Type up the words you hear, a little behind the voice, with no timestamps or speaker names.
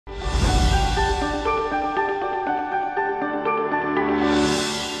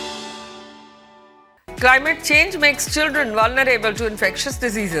Climate change makes children vulnerable to infectious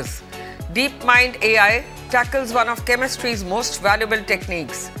diseases. DeepMind AI tackles one of chemistry's most valuable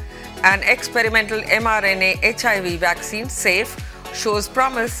techniques. An experimental mRNA HIV vaccine, safe, shows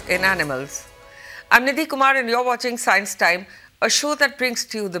promise in animals. I'm Nidhi Kumar and you're watching Science Time, a show that brings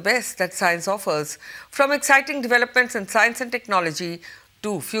to you the best that science offers, from exciting developments in science and technology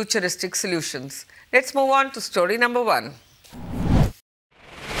to futuristic solutions. Let's move on to story number 1.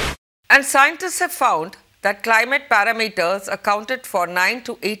 And scientists have found that climate parameters accounted for 9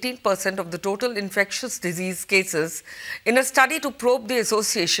 to 18% of the total infectious disease cases in a study to probe the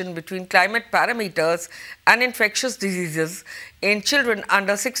association between climate parameters and infectious diseases in children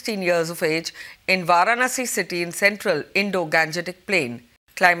under 16 years of age in Varanasi city in central Indo-Gangetic Plain.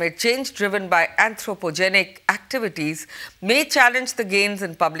 Climate change driven by anthropogenic activities may challenge the gains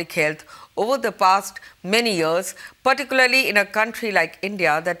in public health over the past many years, particularly in a country like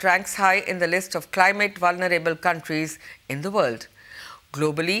India that ranks high in the list of climate vulnerable countries in the world.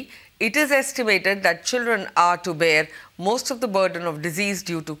 Globally, it is estimated that children are to bear most of the burden of disease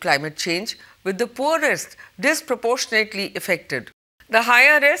due to climate change, with the poorest disproportionately affected. The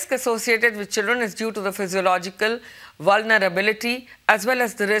higher risk associated with children is due to the physiological vulnerability as well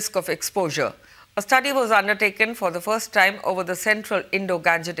as the risk of exposure. A study was undertaken for the first time over the central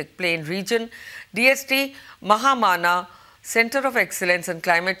Indo-Gangetic Plain region. DST Mahamana Center of Excellence in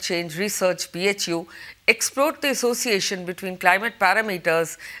Climate Change Research BHU explored the association between climate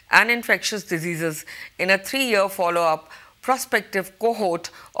parameters and infectious diseases in a 3-year follow-up prospective cohort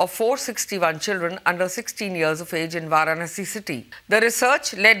of 461 children under 16 years of age in Varanasi city. The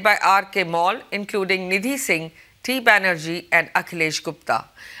research, led by R.K. Maul, including Nidhi Singh, T. Banerjee and Akhilesh Gupta,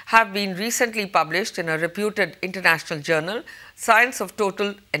 have been recently published in a reputed international journal, Science of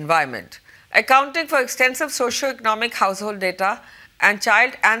Total Environment. Accounting for extensive socio-economic household data and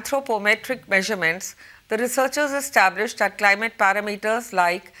child anthropometric measurements, the researchers established that climate parameters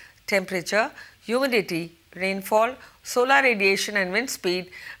like temperature, humidity, rainfall, solar radiation and wind speed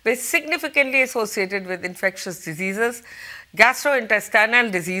were significantly associated with infectious diseases,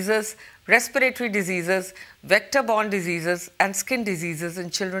 gastrointestinal diseases, respiratory diseases, vector-borne diseases and skin diseases in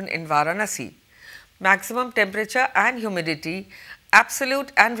children in Varanasi. Maximum temperature and humidity,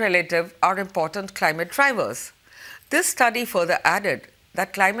 absolute and relative, are important climate drivers. This study further added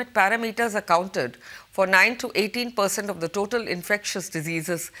that climate parameters accounted for 9 to 18% of the total infectious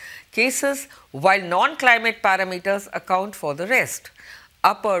diseases cases, while non-climate parameters account for the rest.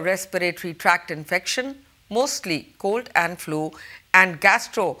 Upper respiratory tract infection, mostly cold and flu, and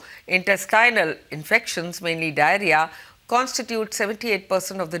gastrointestinal infections, mainly diarrhea, constitute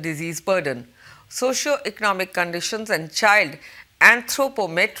 78% of the disease burden. Socio-economic conditions and child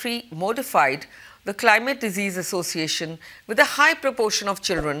anthropometry modified the climate disease association with a high proportion of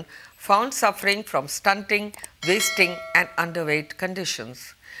children found suffering from stunting, wasting and underweight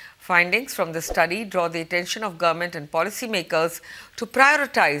conditions. Findings from the study draw the attention of government and policymakers to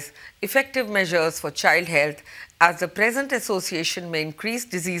prioritize effective measures for child health, as the present association may increase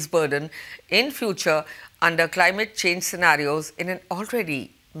disease burden in future under climate change scenarios in an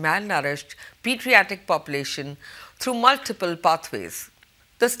already malnourished pediatric population through multiple pathways.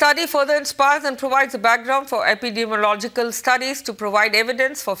 The study further inspires and provides a background for epidemiological studies to provide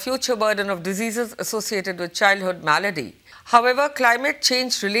evidence for future burden of diseases associated with childhood malady. However, climate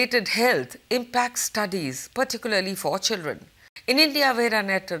change related health impacts studies, particularly for children. In India, we are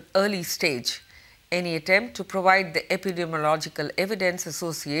at an early stage. Any attempt to provide the epidemiological evidence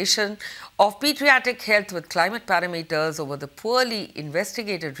association of pediatric health with climate parameters over the poorly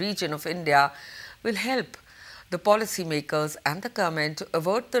investigated region of India will help the policymakers and the government to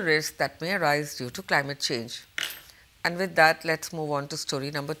avert the risks that may arise due to climate change. And with that, let's move on to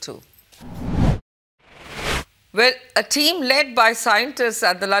story number 2. Well, a team led by scientists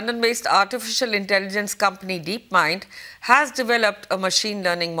at the London-based artificial intelligence company DeepMind has developed a machine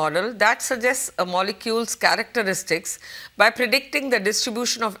learning model that suggests a molecule's characteristics by predicting the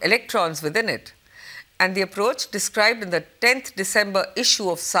distribution of electrons within it. And the approach, described in the 10th December issue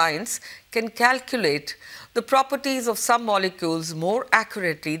of Science, can calculate the properties of some molecules more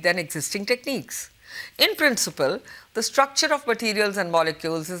accurately than existing techniques. In principle, the structure of materials and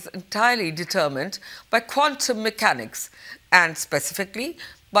molecules is entirely determined by quantum mechanics and specifically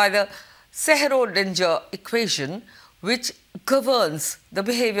by the Seherodinger equation, which governs the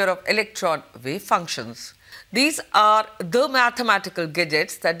behavior of electron wave functions. These are the mathematical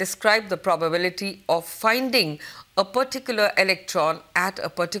gadgets that describe the probability of finding a particular electron at a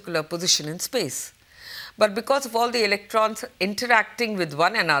particular position in space. But because of all the electrons interacting with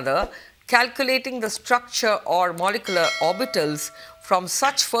one another, calculating the structure or molecular orbitals from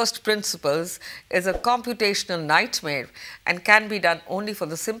such first principles is a computational nightmare and can be done only for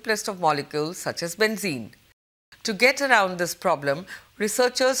the simplest of molecules such as benzene. To get around this problem,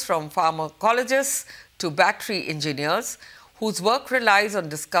 researchers from pharmacologists to battery engineers whose work relies on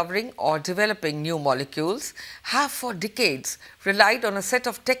discovering or developing new molecules have for decades relied on a set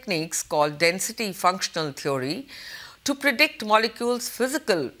of techniques called density functional theory to predict molecules'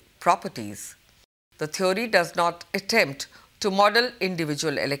 physical properties. The theory does not attempt to model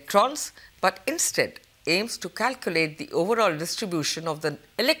individual electrons, but instead aims to calculate the overall distribution of the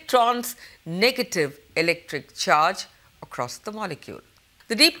electron's negative electric charge across the molecule.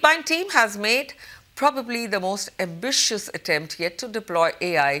 The DeepMind team has made probably the most ambitious attempt yet to deploy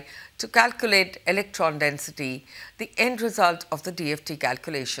AI to calculate electron density, the end result of the DFT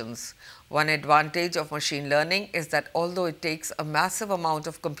calculations. One advantage of machine learning is that although it takes a massive amount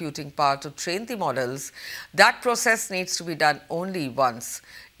of computing power to train the models, that process needs to be done only once.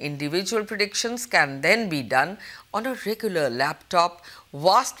 Individual predictions can then be done on a regular laptop,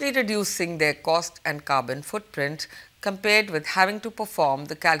 vastly reducing their cost and carbon footprint compared with having to perform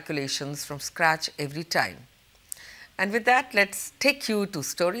the calculations from scratch every time. And with that, let's take you to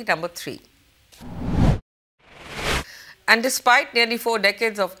story number 3. And despite nearly 4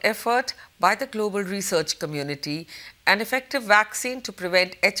 decades of effort by the global research community, an effective vaccine to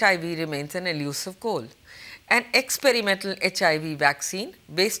prevent HIV remains an elusive goal. An experimental HIV vaccine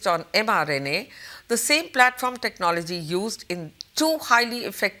based on mRNA, the same platform technology used in 2 highly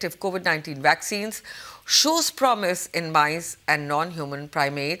effective COVID-19 vaccines, shows promise in mice and non-human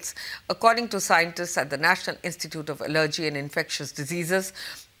primates, according to scientists at the National Institute of Allergy and Infectious Diseases,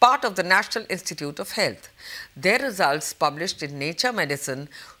 part of the National Institute of Health. Their results, published in Nature Medicine,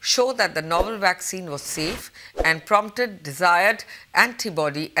 show that the novel vaccine was safe and prompted desired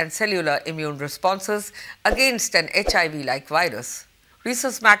antibody and cellular immune responses against an HIV-like virus.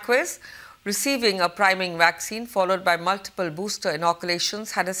 Rhesus macaques receiving a priming vaccine followed by multiple booster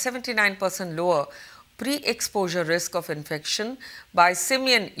inoculations had a 79% lower pre-exposure risk of infection by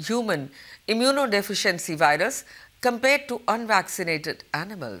simian human immunodeficiency virus compared to unvaccinated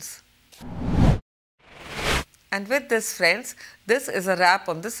animals. And with this, friends, this is a wrap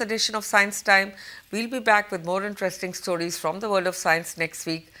on this edition of Science Time. We'll be back with more interesting stories from the world of science next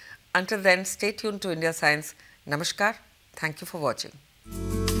week. Until then, stay tuned to India Science. Namaskar. Thank you for watching.